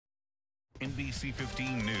NBC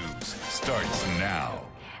 15 News starts now.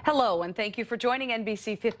 Hello, and thank you for joining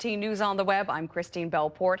NBC 15 News on the web. I'm Christine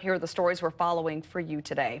Belport. Here are the stories we're following for you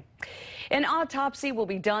today. An autopsy will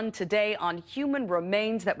be done today on human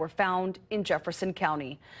remains that were found in Jefferson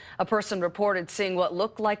County. A person reported seeing what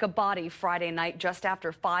looked like a body Friday night just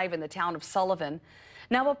after 5 in the town of Sullivan.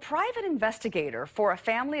 Now, a private investigator for a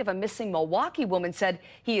family of a missing Milwaukee woman said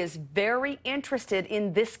he is very interested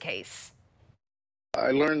in this case.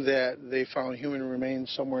 I learned that they found human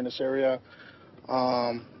remains somewhere in this area.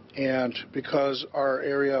 And because our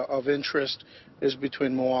area of interest is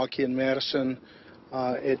between Milwaukee and Madison,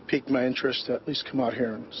 it piqued my interest to at least come out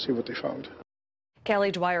here and see what they found.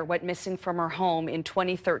 Kelly Dwyer went missing from her home in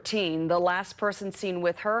 2013. The last person seen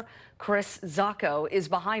with her, Chris Zacco, is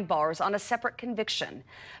behind bars on a separate conviction.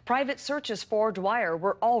 Private searches for Dwyer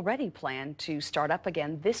were already planned to start up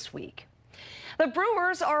again this week. The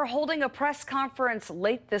Brewers are holding a press conference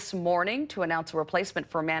late this morning to announce a replacement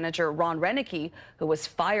for manager Ron Renicky, who was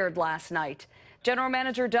fired last night. General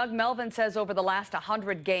Manager Doug Melvin says over the last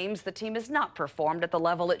 100 games, the team has not performed at the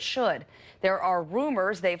level it should. There are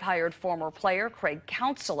rumors they've hired former player Craig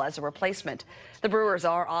Counsell as a replacement. The Brewers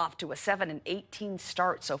are off to a 7-18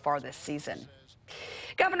 start so far this season.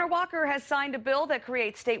 Governor Walker has signed a bill that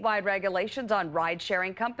creates statewide regulations on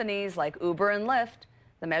ride-sharing companies like Uber and Lyft.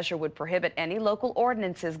 The measure would prohibit any local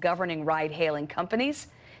ordinances governing ride-hailing companies.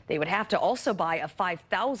 They would have to also buy a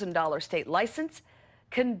 $5,000 state license,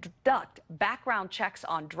 conduct background checks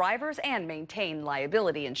on drivers, and maintain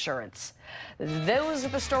liability insurance. Those are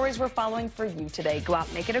the stories we're following for you today. Go out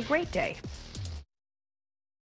and make it a great day.